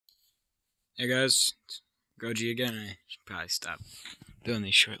Hey guys, it's Goji again. I should probably stop doing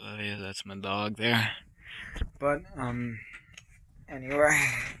these short little videos. That's my dog there. But, anyway,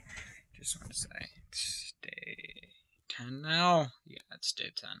 just want to say it's day 10 now. Yeah, it's day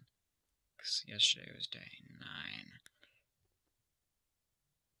 10. Because yesterday was day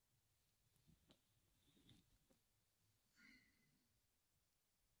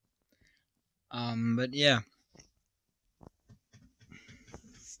 9. But yeah.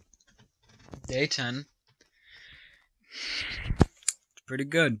 Day 10. It's pretty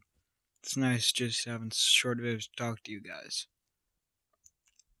good. It's nice just having short videos to talk to you guys.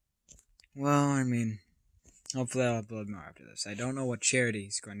 Well, I mean, hopefully I'll upload more after this. I don't know what charity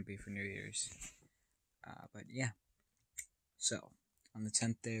is going to be for New Year's. But yeah. So, on the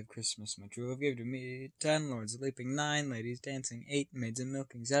 10th day of Christmas, my true love gave to me 10 lords leaping, 9 ladies dancing, 8 maids a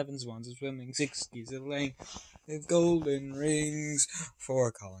milking, 7 swans a swimming, 6 geese a laying, with golden rings,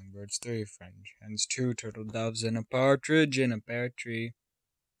 4 calling birds, 3 French hens, 2 turtle doves, and a partridge in a pear tree.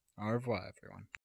 Au revoir, everyone.